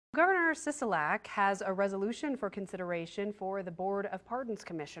Governor Sisolak has a resolution for consideration for the Board of Pardons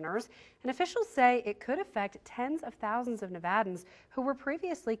Commissioners, and officials say it could affect tens of thousands of Nevadans who were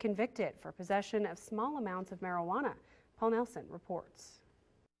previously convicted for possession of small amounts of marijuana. Paul Nelson reports.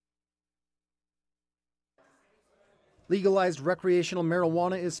 Legalized recreational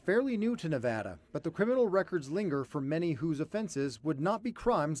marijuana is fairly new to Nevada, but the criminal records linger for many whose offenses would not be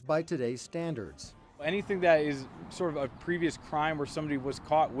crimes by today's standards. Anything that is sort of a previous crime where somebody was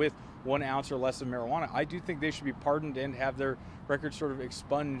caught with 1 ounce or less of marijuana, I do think they should be pardoned and have their records sort of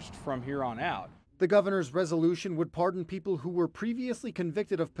expunged from here on out. The governor's resolution would pardon people who were previously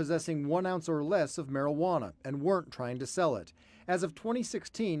convicted of possessing 1 ounce or less of marijuana and weren't trying to sell it. As of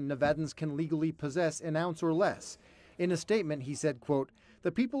 2016, Nevadans can legally possess an ounce or less. In a statement, he said, quote,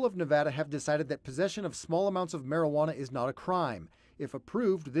 "The people of Nevada have decided that possession of small amounts of marijuana is not a crime. If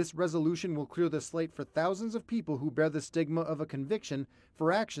approved, this resolution will clear the slate for thousands of people who bear the stigma of a conviction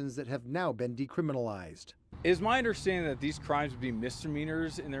for actions that have now been decriminalized." It is my understanding that these crimes would be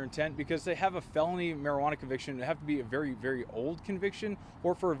misdemeanors in their intent because they have a felony marijuana conviction. It have to be a very, very old conviction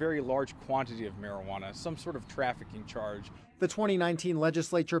or for a very large quantity of marijuana, some sort of trafficking charge. The 2019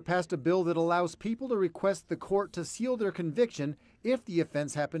 legislature passed a bill that allows people to request the court to seal their conviction if the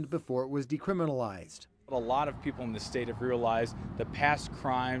offense happened before it was decriminalized. A lot of people in the state have realized that past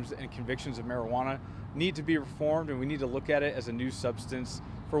crimes and convictions of marijuana need to be reformed, and we need to look at it as a new substance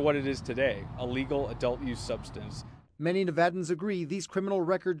for what it is today, a legal adult use substance. Many Nevadans agree these criminal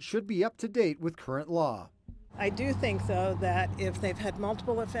records should be up to date with current law. I do think, though, that if they've had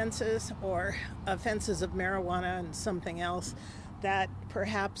multiple offenses or offenses of marijuana and something else, that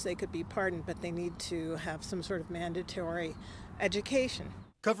perhaps they could be pardoned, but they need to have some sort of mandatory education.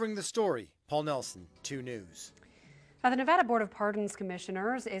 Covering the story, Paul Nelson, 2 News. The Nevada Board of Pardons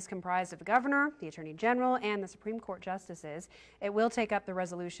Commissioners is comprised of the governor, the attorney general, and the Supreme Court justices. It will take up the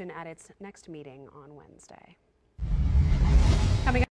resolution at its next meeting on Wednesday.